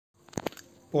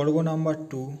পর্ব নাম্বার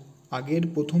 2। আগের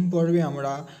প্রথম পর্বে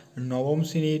আমরা নবম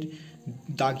শ্রেণীর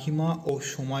দ্রাঘিমা ও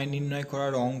সময় নির্ণয়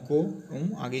করার অঙ্ক এবং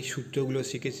আগের সূত্রগুলো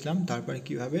শিখেছিলাম। তারপরে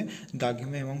কিভাবে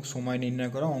দ্রাঘিমা এবং সময়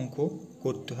নির্ণয় করা অঙ্ক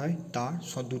করতে হয় তার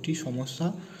দুটি সমস্যা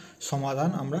সমাধান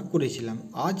আমরা করেছিলাম।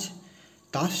 আজ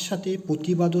তার সাথে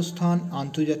প্রতিপাদ্য স্থান,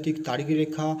 আন্তর্জাতিক তারিখ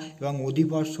রেখা এবং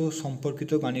অধিবর্ষ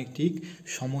সম্পর্কিত গাণিতিক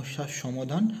সমস্যার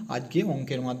সমাধান আজকে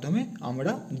অঙ্কের মাধ্যমে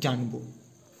আমরা জানব,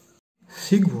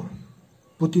 শিখব।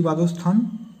 প্রতিপাদ্য স্থান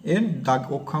এর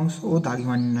অক্ষাংশ ও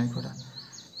দ্রাঘিমা নির্ণয় করা।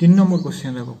 3 নম্বর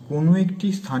কোশ্চেন দেখো, কোনো একটি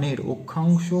স্থানের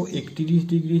অক্ষাংশ 31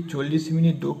 ডিগ্রি 40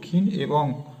 মিনিট দক্ষিণ এবং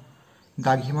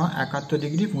দ্রাঘিমা 71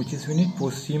 ডিগ্রি 25 মিনিট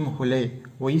পশ্চিম হলে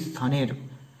ওই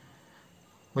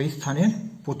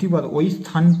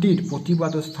স্থানটির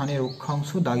প্রতিপাদ্য স্থানের অক্ষাংশ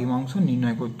দ্রাঘিমাংশ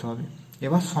নির্ণয় করতে হবে।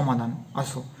 এবার সমাধান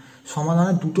আসো।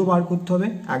 সমাধানে দুটো বার করতে হবে।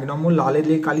 1 নম্বর লালে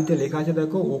কালিতে লেখা আছে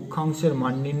দেখো, অক্ষাংশের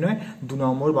মান নির্ণয়। 2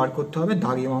 নম্বর বার করতে হবে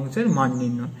দ্রাঘিমাংশের মান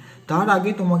নির্ণয়। তার আগে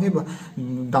তোমাকে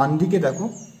ডান দিকে দেখো,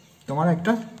 তোমার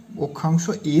একটা অক্ষাংশ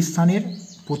এ স্থানের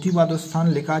প্রতিপাদ্য স্থান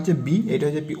লেখা আছে বি। এটা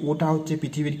হচ্ছে ওটা হচ্ছে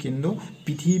পৃথিবীর কেন্দ্র।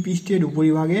 পৃথিবী পৃষ্ঠের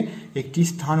উপরিভাগে একটি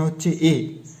স্থান হচ্ছে এ।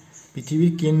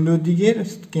 পৃথিবীর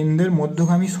কেন্দ্রের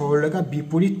মধ্যগামী সরলরেখা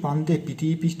বিপরীত প্রান্তে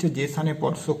পৃথিবী পৃষ্ঠে যে স্থানে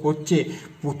স্পর্শ করছে,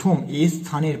 প্রথম এ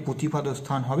স্থানের প্রতিপাদ্য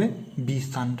স্থান হবে বি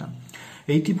স্থানটা।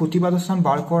 এইটি প্রতিপাদ্য স্থান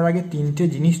বার করার আগে 3টে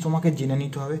জিনিস তোমাকে জেনে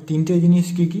নিতে হবে। 3টে জিনিস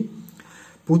কি কি?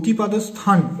 প্রতিপাদ্য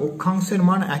স্থান অক্ষাংশের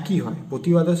মান একই হয়।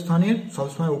 প্রতিপাদ্য স্থানের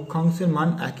সবসময় অক্ষাংশের মান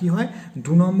একই হয়।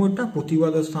 2 নম্বরটা,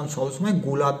 প্রতিপাদ্য স্থান সবসময়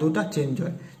গোলার্ধটা চেঞ্জ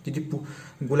হয়। যদি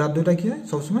গোলার্ধটা কি হয়,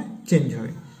 সবসময় চেঞ্জ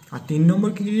হয়। আর 3 নম্বর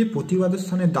কি, যে প্রতিপাদ্য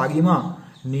স্থানের দ্রাঘিমা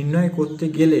নির্ণয় করতে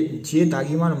গেলে যে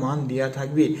দ্রাঘিমার মান দেওয়া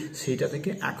থাকবে সেইটা থেকে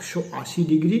 180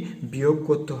 ডিগ্রি বিয়োগ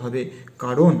করতে হবে,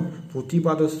 কারণ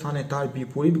প্রতিপাদ্য স্থানে তার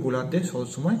বিপরীত গোলার্ধে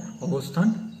সবসময় অবস্থান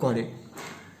করে।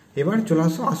 এবার চলে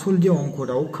আসো আসল যে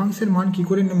অঙ্কটা, অক্ষাংশের মান কি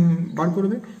করে বার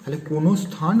করবে। তাহলে কোনো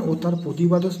স্থান ও তার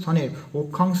প্রতিপাদ্য স্থানের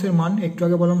অক্ষাংশের মান একটু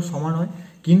আগে বললাম সমান হয়,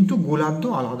 কিন্তু গোলার্ধ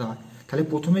আলাদা হয়। তাহলে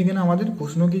প্রথমে এখানে আমাদের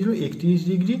প্রশ্ন কি ছিল, 31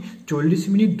 ডিগ্রি 40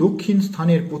 মিনিট দক্ষিণ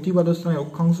স্থানের প্রতিপাদ্য স্থানের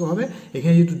অক্ষাংশ হবে।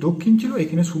 এখানে যেহেতু দক্ষিণ ছিল,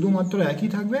 এখানে শুধুমাত্র একই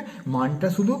থাকবে, মানটা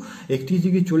শুধু 31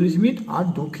 ডিগ্রি 40 মিনিট আর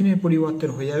দক্ষিণের পরিবর্তন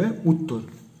হয়ে যাবে উত্তর।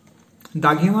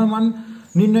 দ্রাঘিমার মান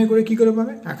নির্ণয় করে কি করে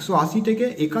পাবে, 180 থেকে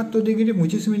 71 ডিগ্রি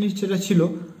 25 মিনিট যেটা ছিল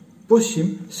পশ্চিম,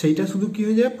 সেইটা শুধু কি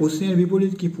হয়ে যায়, পশ্চিমের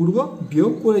বিপরীত কি পূর্ব,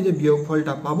 বিয়োগ করে যে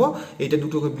বিয়োগফলটা পাবো, এটা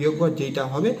দুটোকে বিয়োগ করে যেটা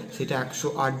হবে সেটা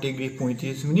 108 ডিগ্রি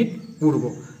 35 মিনিট পূর্ব।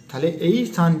 তাহলে এই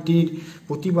স্থানটির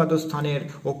প্রতিপাদ্য স্থানের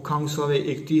অক্ষাংশ হবে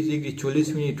 31 ডিগ্রি 40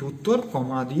 মিনিট উত্তর,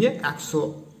 কমা দিয়ে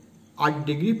 108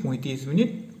 ডিগ্রি 35 মিনিট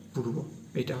পূর্ব।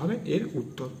 এটা হবে এর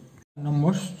উত্তর।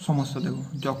 নম্বর সমস্যা দেখো,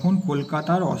 যখন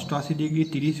কলকাতার 88 ডিগ্রি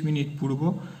 30 মিনিট পূর্ব,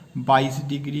 22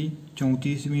 ডিগ্রি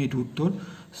 34 মিনিট উত্তর,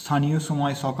 স্থানীয়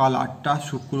সময় সকাল 8টা,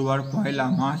 শুক্রবার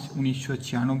 1 মার্চ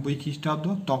 1996 খ্রিস্টাব্দ,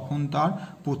 তখন তার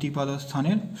প্রতিপাদ্য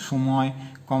স্থানের সময়,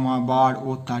 বার ও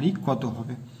তারিখ কত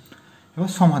হবে।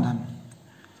 এবার সমাধান।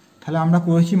 তাহলে আমরা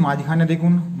করেছি মাঝখানে,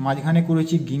 দেখুন মাঝখানে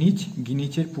করেছি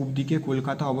গিনিচের পূব দিকে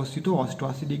কলকাতা অবস্থিত,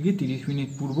 88 ডিগ্রি 30 মিনিট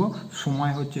পূর্ব,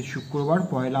 সময় হচ্ছে শুক্রবার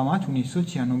 1 মার্চ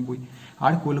 1996।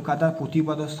 আর কলকাতার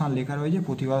প্রতিপাদ্য স্থান লেখা রয়েছে,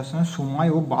 প্রতিপাদ্য স্থানের সময়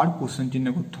ও বার কোশ্চেন চিহ্ন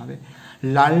করতে হবে।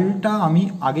 লালটা আমি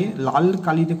আগে লাল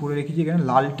কালিতে করে রেখেছি, এখানে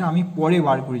লালটা আমি পরে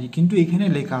বার করেছি, কিন্তু এখানে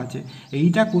লেখা আছে।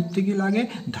 এইটা করতে গেলে আগে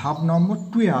ধাপ নম্বর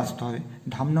 2 আসতে হবে।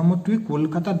 ধাপ নম্বর 2,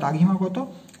 কলকাতার দ্রাঘিমা কত,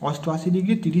 88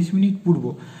 ডিগ্রি 30 মিনিট পূর্ব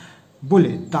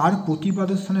বলে তার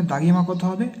প্রতিপাদ্য স্থানের দ্রাঘিমা কত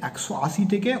হবে, 180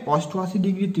 থেকে 88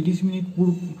 ডিগ্রি 30 মিনিট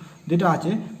যেটা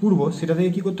আছে পূর্ব, সেটা থেকে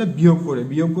কী করতে হবে,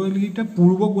 বিয়োগ করে লিখতে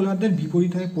পূর্ব গোলার্ধের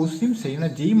বিপরীত হয় পশ্চিম, সেই জন্য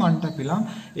যেই মানটা পেলাম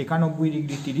 91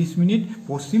 ডিগ্রি 30 মিনিট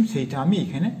পশ্চিম, সেইটা আমি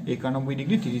এখানে 91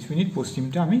 ডিগ্রি 30 মিনিট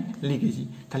পশ্চিমটা আমি লিখেছি।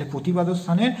 তাহলে প্রতিপাদ্য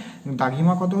স্থানের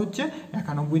দ্রাঘিমা কত হচ্ছে,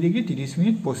 91 ডিগ্রি 30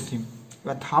 মিনিট পশ্চিম।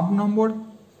 এবার ধাপ নম্বর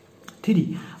 3,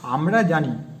 আমরা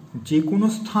জানি যে কোনো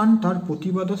স্থান তার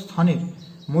প্রতিপাদ্য স্থানের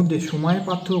মধ্যে সময়ের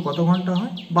পার্থক্য কত ঘন্টা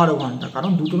হয়, 12 ঘন্টা,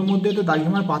 কারণ দুটোর মধ্যে তো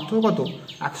দ্রাঘিমার পার্থক্য কত,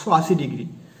 180 ডিগ্রি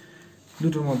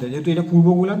দুটোর মধ্যে, যেহেতু এটা পূর্ব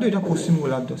গোলার্ধ এটা পশ্চিম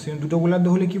গোলার্ধ, সেখানে দুটো গোলার্ধ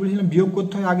হলে কি বলেছিলাম, বিয়োগ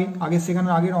করতে হয় আগে সেখানে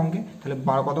আগের অঙ্কে। তাহলে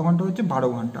কত ঘন্টা হচ্ছে, 12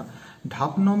 ঘন্টা।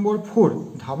 ধাপ নম্বর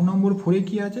 4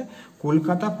 কি আছে,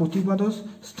 কলকাতা প্রতিপাদ্য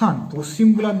স্থান পশ্চিম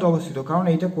গোলার্ধ অবস্থিত, কারণ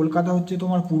এইটা কলকাতা হচ্ছে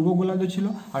তোমার পূর্ব গোলার্ধ ছিল,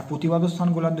 আর প্রতিপাদ্য স্থান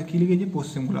গোলার্ধ কি লিখেছি,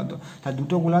 পশ্চিম গোলার্ধ। তাই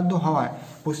দুটো গোলার্ধ হওয়ায়,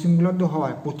 পশ্চিম গোলার্ধ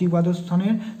হওয়ায় প্রতিপাদ্য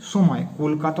স্থানের সময়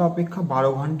কলকাতা অপেক্ষা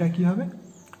 12 ঘন্টা কি হবে,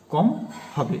 কম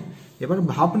হবে। এবার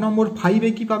ধাপ নম্বর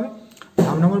 5 কি পাবে,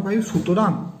 ধাপ নম্বর 5,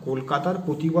 সুতরাং কলকাতা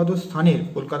প্রতিপাদ্য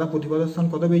স্থান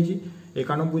কত পেয়েছি,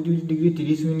 91 ডিগ্রি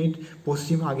 30 মিনিট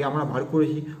পশ্চিম, আগে আমরা বার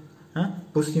করেছি। হ্যাঁ,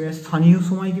 পশ্চিমের স্থানীয়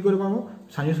সময় কি করে পাবো,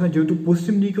 স্থানীয় সময় যেহেতু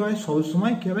পশ্চিম দিকে হয়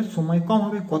সবসময় কী হবে, সময় কম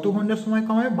হবে। কত ঘন্টার সময়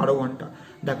কম হবে? 12 ঘন্টা।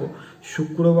 দেখো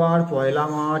শুক্রবার 1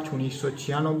 মার্চ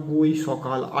 1996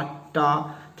 সকাল 8টা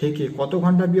থেকে কত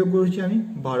ঘন্টা বিয়োগ করেছি আমি?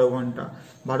 12 ঘন্টা।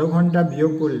 12 ঘন্টা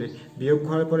বিয়োগ করলে, বিয়োগ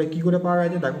করার পরে কী করে পাওয়া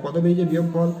গেছে? দেখো কত বেরিয়েছে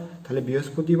বিয়োগফল। তাহলে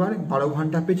বৃহস্পতিবার 12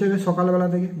 ঘন্টা পিছিয়ে যাবে, সকালবেলা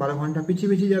থেকে 12 ঘন্টা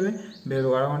পিছিয়ে যাবে,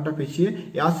 12 ঘন্টা পিছিয়ে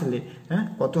আসলে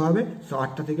কত হবে?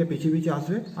 8টা থেকে পিছিয়ে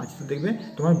আসবে, আজকে দেখবে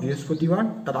তোমার বৃহস্পতিবার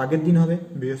তার আগের দিন হবে।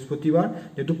 বৃহস্পতিবার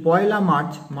যেহেতু 1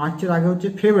 মার্চ, মার্চের আগে হচ্ছে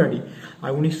ফেব্রুয়ারি,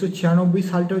 আর 1996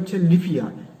 সালটা হচ্ছে লিপ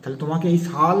ইয়ার। তাহলে তোমাকে এই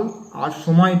সাল আর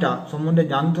সময়টা সম্বন্ধে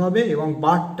জানতে হবে এবং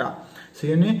বারটা। সেই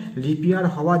জন্যে লিপ ইয়ার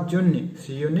হওয়ার জন্যে,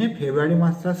 সেই জন্যে ফেব্রুয়ারি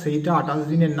মাসটা সেইটা 28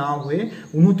 দিনে না হয়ে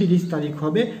 29 তারিখ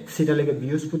হবে, সেটা লেগে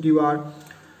বৃহস্পতিবার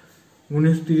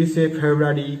 29শে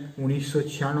ফেব্রুয়ারি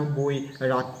 1996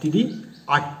 রাত্রি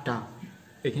 8টা।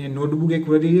 এখানে নোটবুকে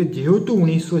করে দিয়ে, যেহেতু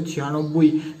 1996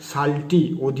 সালটি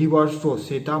অধিবর্ষ,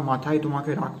 সেটা মাথায়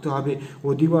তোমাকে রাখতে হবে।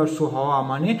 অধিবর্ষ হওয়া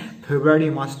মানে ফেব্রুয়ারি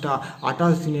মাসটা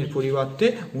 28 দিনের পরিবর্তে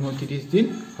 29 দিন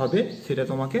হবে, সেটা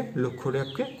তোমাকে লক্ষ্য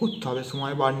রেখে করতে হবে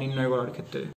সময় বার নির্ণয় করার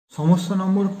ক্ষেত্রে। সমস্যা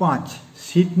নম্বর 5,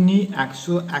 সিডনি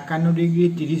 151 ডিগ্রি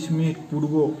 30 মিনিট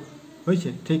পূর্ব হয়েছে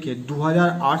থেকে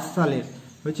 2008 সালের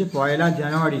হচ্ছে 1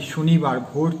 জানুয়ারি শনিবার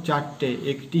ভোর 4টে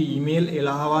একটি ইমেল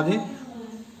এলাহাবাদে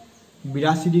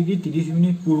 82 ডিগ্রি 30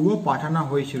 মিনিট পূর্ব পাঠানো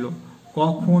হয়েছিল।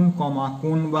 কখন,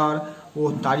 কোন বার ও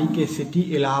তারিখে সেটি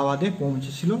এলাহাবাদে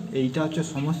পৌঁছেছিল? এইটা হচ্ছে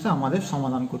সমস্যা, আমাদের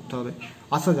সমাধান করতে হবে।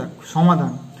 আসা যাক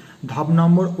সমাধান। ধাপ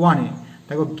নম্বর 1-এ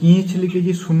দেখো গিয়েছ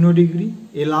লিখেছি 0 ডিগ্রি,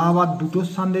 এলাহাবাদ দুটো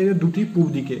স্থান দেখবে, দুটি পূর্ব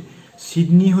দিকে।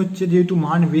 সিডনি হচ্ছে যেহেতু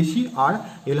মান বেশি, আর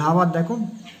এলাহাবাদ দেখো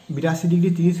 82 ডিগ্রি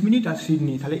 30 মিনিট, আর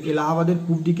সিডনি, তাহলে এলাহাবাদের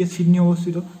পূর্ব দিকে সিডনি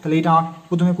অবস্থিত। তাহলে এটা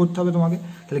প্রথমে করতে হবে তোমাকে।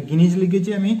 তাহলে গিনিজ লিখেছি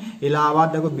আমি, এলাহাবাদ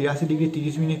দেখো 82 ডিগ্রি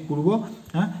 30 মিনিট পূর্ব,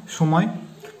 সময়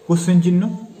কোশ্চেন চিহ্ন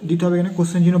দিতে হবে, এখানে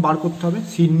কোশ্চেন চিহ্ন বার করতে হবে।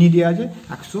 সিডনি দেওয়া আছে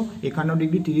 151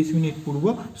 ডিগ্রি 30 মিনিট পূর্ব,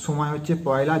 সময় হচ্ছে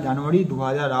 1 জানুয়ারি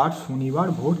 2008 শনিবার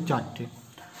ভোর 4টে।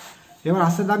 এবার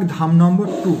আসে থাক ধাপ নম্বর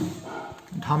 2।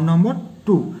 ধাপ নম্বর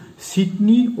 2,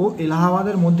 সিডনি ও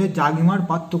এলাহাবাদের মধ্যে দ্রাঘিমার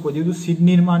পার্থক্য। যেহেতু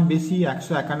সিডনির মান বেশি,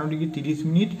 151 ডিগ্রি 30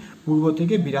 মিনিট পূর্ব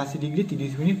থেকে 82 ডিগ্রি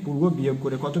 30 মিনিট পূর্ব বিয়োগ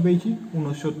করে কত পেয়েছি?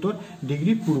 69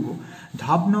 ডিগ্রি পূর্ব।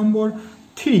 ধাপ নম্বর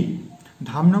 3,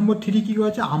 ধাপ নম্বর 3 কী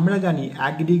করেছে? আমরা জানি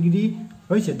 1 ডিগ্রি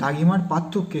হয়েছে দ্রাঘিমার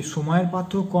পার্থক্যে সময়ের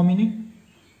পার্থক্য মিনিট?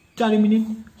 4 মিনিট।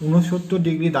 69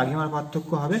 ডিগ্রি দ্রাঘিমার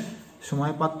পার্থক্য হবে,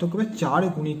 সময় পার্থক্য হবে 4 ×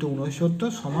 69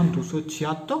 সমান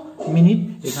 276 মিনিট।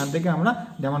 এখান থেকে আমরা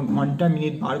যেমন ঘন্টা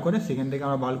মিনিট বার করে, সেখান থেকে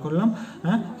আমরা বার করলাম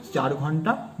 4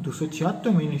 ঘন্টা 276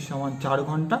 মিনিট সমান 4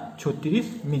 ঘন্টা 36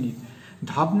 মিনিট।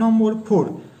 ধাপ নম্বর 4,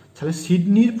 তাহলে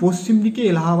সিডনির পশ্চিম দিকে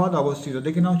এলাহাবাদ অবস্থিত।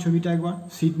 দেখে নাও ছবিটা একবার।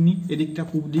 সিডনি এদিকটা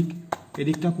পূর্ব দিক,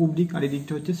 এদিকটা পূর্ব দিক, আর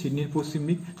এদিকটা হচ্ছে সিডনির পশ্চিম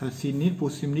দিক। তাহলে সিডনির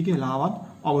পশ্চিম দিকে এলাহাবাদ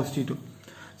অবস্থিত।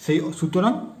 সেই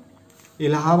সুতরাং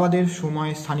এলাহাবাদের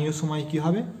সময়, স্থানীয় সময় কি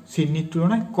হবে? সিডনির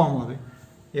তুলনায় কম হবে।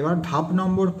 এবার ধাপ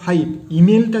নম্বর 5,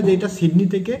 ইমেলটা যেটা সিডনি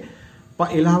থেকে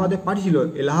এলাহাবাদে পাঠিয়েছিল,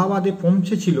 এলাহাবাদে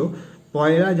পৌঁছেছিল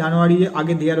 1 জানুয়ারি,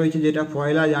 আগে দেওয়া রয়েছে যেটা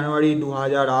 1 জানুয়ারি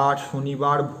 2008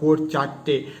 শনিবার ভোর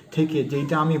 4টে থেকে,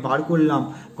 যেইটা আমি বার করলাম,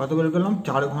 কত বের করলাম?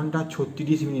 4 ঘন্টা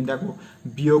 36 মিনিট। দেখো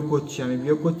বিয়োগ করছি আমি,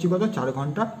 বিয়োগ করছি কত? 4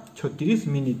 ঘন্টা 36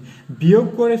 মিনিট। বিয়োগ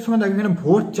করার সময় দেখো এখানে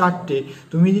ভোর 4টে,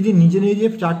 তুমি যদি নিজে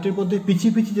 4টের পথে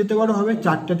পিছিয়ে যেতে পারো, হবে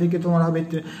 4টা থেকে তোমার হবে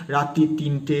রাত্রি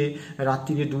 3টে,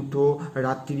 রাত্রি 2টো,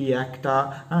 রাত্রি 1টা,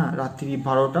 রাত্রি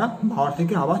 12টা, 12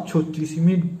 থেকে আবার 36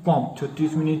 মিনিট কম।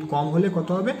 36 মিনিট কম হলে কত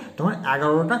হবে? তোমার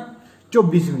 11টা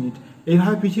 24 মিনিট।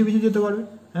 এইভাবে পিছিয়ে যেতে পারবে।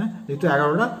 যেহেতু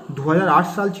 11টা 2008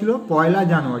 সাল ছিল 1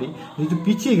 জানুয়ারি, যেহেতু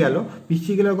পিছিয়ে গেল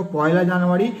 1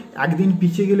 জানুয়ারি, একদিন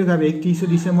পিছিয়ে গেলে কী হবে? 31শে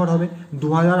ডিসেম্বর হবে।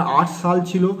 2008 সাল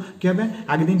ছিল কী হবে?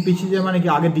 একদিন পিছিয়ে যায় মানে কি?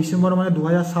 আগে ডিসেম্বর মানে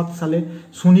 2007 সালে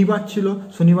শনিবার ছিল,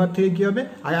 শনিবার থেকে কী হবে?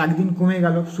 আর একদিন কমে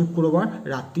গেল, শুক্রবার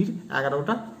রাত্রির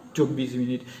 11টা 24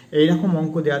 মিনিট। এইরকম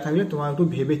অঙ্ক দেওয়া থাকলে তোমার একটু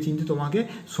ভেবে চিনতে, তোমাকে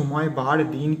সময় বার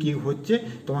দিন কি হচ্ছে,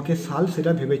 তোমাকে সাল,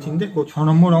 সেটা ভেবে চিনতে। 6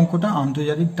 নম্বর অঙ্কটা,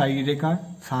 আন্তর্জাতিক তারিখরেখার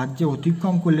সাহায্যে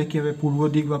অতিক্রম করলে কী হবে? পূর্ব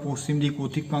দিক বা পশ্চিম দিক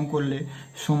অতিক্রম করলে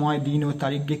সময়, দিন ও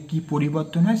তারিখে কি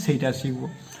পরিবর্তন হয় সেইটা শিখবো।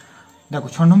 দেখো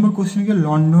 6 নম্বর কোশ্চেনকে,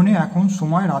 লন্ডনে এখন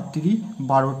সময় রাত্রি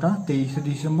 12টা 23শে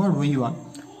ডিসেম্বর রবিবার।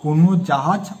 কোনো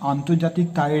জাহাজ আন্তর্জাতিক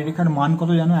তারিখরেখার মান কত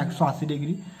জানো? 180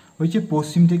 ডিগ্রি হয়েছে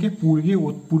পশ্চিম থেকে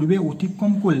পূর্বে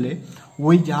অতিক্রম করলে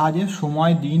ওই জাহাজের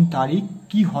সময়, দিন, তারিখ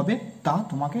কি হবে তা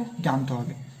তোমাকে জানতে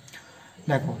হবে।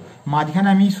 দেখো মাঝখানে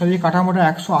আমি সোজা কাঠামোটা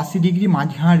 180 ডিগ্রি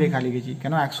মাঝখানে রেখা লিখেছি।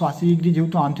 কেন 180 ডিগ্রি?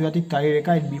 যেহেতু আন্তর্জাতিক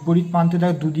তারিখরেখা, এর বিপরীত প্রান্তে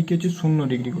দেখো দুদিকে হচ্ছে 0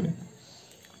 ডিগ্রি করে,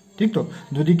 ঠিক তো?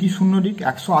 দুদিকে 0 ডিগ্রি।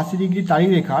 180 ডিগ্রি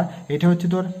তারিখরেখার এটা হচ্ছে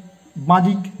তোর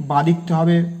বাঁ দিকটা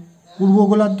হবে পূর্ব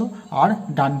গোলার্ধ, আর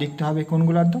ডান দিকটা হবে কোন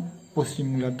গোলার্ধ? পশ্চিম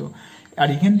গোলার্ধ। আর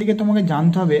এখান থেকে তোমাকে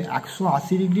জানতে হবে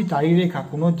 180 ডিগ্রি তারিখ রেখা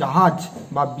কোনো জাহাজ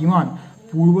বা বিমান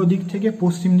পূর্ব দিক থেকে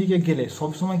পশ্চিম দিকে গেলে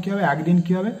সবসময় কী হবে, একদিন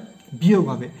কী হবে, বিয়োগ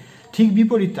হবে। ঠিক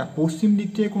বিপরীতটা, পশ্চিম দিক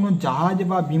থেকে কোনো জাহাজ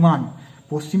বা বিমান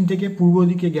পশ্চিম থেকে পূর্ব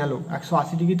দিকে গেল,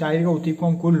 180 ডিগ্রি তারিখ রেখা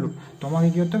অতিক্রম করলো, তোমাকে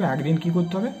কী করতে হবে, একদিন কী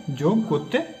করতে হবে, যোগ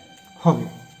করতে হবে।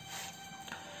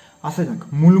 আসা যাক,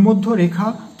 মূলমধ্য রেখা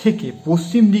থেকে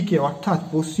পশ্চিম দিকে অর্থাৎ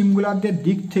পশ্চিম গোলার্ধের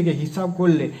দিক থেকে হিসাব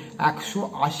করলে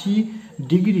 180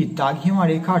 ডিগ্রি দ্রাঘিমা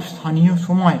রেখার স্থানীয়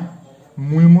সময়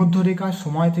মূলমধ্য রেখার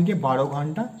সময় থেকে 12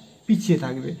 ঘন্টা পিছিয়ে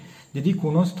থাকবে। যদি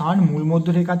কোনো স্থান মূলমধ্য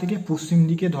রেখা থেকে পশ্চিম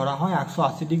দিকে ধরা হয়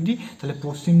 180 ডিগ্রি, তাহলে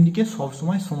পশ্চিম দিকে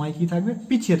সবসময় সময় কী থাকবে,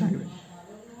 পিছিয়ে থাকবে।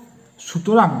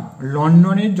 সুতরাং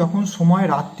লন্ডনের যখন সময়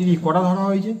রাত্রি কটা ধরা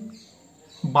হয়েছে,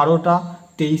 12টা,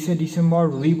 23শে ডিসেম্বর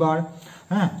রবিবার,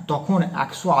 হ্যাঁ, তখন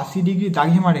 180 ডিগ্রি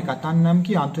দ্রাঘিমা রেখা, তার নাম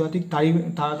কি, আন্তর্জাতিক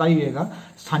তারিখ রেখা,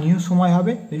 স্থানীয় সময়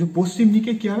হবে কিন্তু পশ্চিম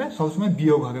দিকে কী হবে, সবসময়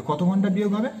বিয়োগ হবে। কত ঘন্টা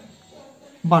বিয়োগ হবে,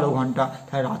 12 ঘন্টা।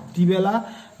 তাহলে রাত্রিবেলা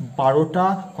 12টা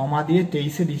কমা দিয়ে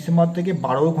 23শে ডিসেম্বর থেকে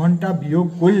 12 ঘন্টা বিয়োগ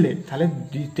করলে তাহলে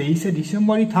 23শে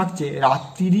ডিসেম্বরই থাকছে,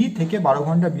 রাত্রি থেকে 12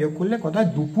 ঘন্টা বিয়োগ করলে কোথায়,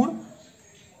 দুপুর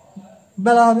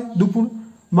বেলা হবে, দুপুর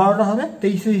 12টা হবে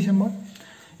 23শে ডিসেম্বর।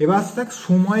 এবার দেখ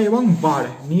সময় এবং বার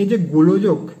নিয়ে যে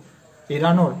গোলযোগ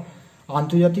এড়ানোর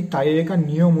আন্তর্জাতিক তারিখরেখার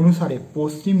নিয়ম অনুসারে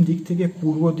পশ্চিম দিক থেকে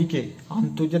পূর্ব দিকে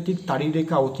আন্তর্জাতিক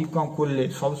তারিখরেখা অতিক্রম করলে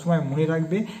সবসময় মনে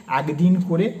রাখবে একদিন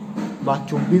করে বা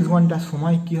 24 ঘন্টা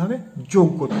সময় কি হবে, যোগ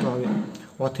করতে হবে।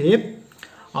 অতএব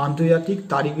আন্তর্জাতিক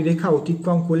তারিখরেখা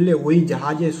অতিক্রম করলে ওই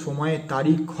জাহাজের সময়ের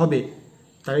তারিখ হবে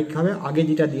আগে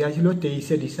যেটা দেওয়া ছিল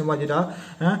 23শে ডিসেম্বর, যেটা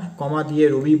কমা দিয়ে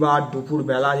রবিবার দুপুর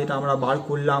বেলা যেটা আমরা বার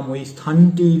করলাম ওই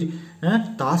স্থানটির,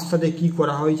 তার সাথে কি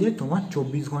করা হয়েছে, তোমার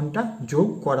 24 ঘন্টা যোগ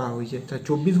করা হয়েছে। তাহলে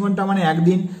 24 ঘন্টা মানে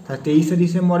একদিন, তাহলে 23শে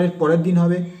ডিসেম্বরের পরের দিন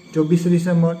হবে 24শে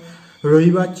ডিসেম্বর।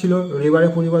 রবিবার ছিল,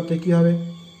 রবিবারের পরিবর্তে কি হবে,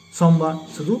 সোমবার,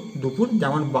 শুধু দুপুর,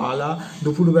 যেমন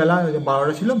দুপুরবেলা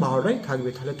 12টা ছিল 12টাই থাকবে।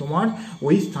 তাহলে তোমার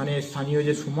ওই স্থানীয়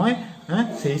যে সময়,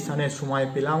 সেই স্থানের সময়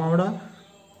পেলাম আমরা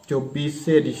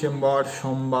 24শে ডিসেম্বর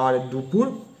সোমবার দুপুর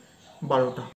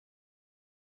 12টা।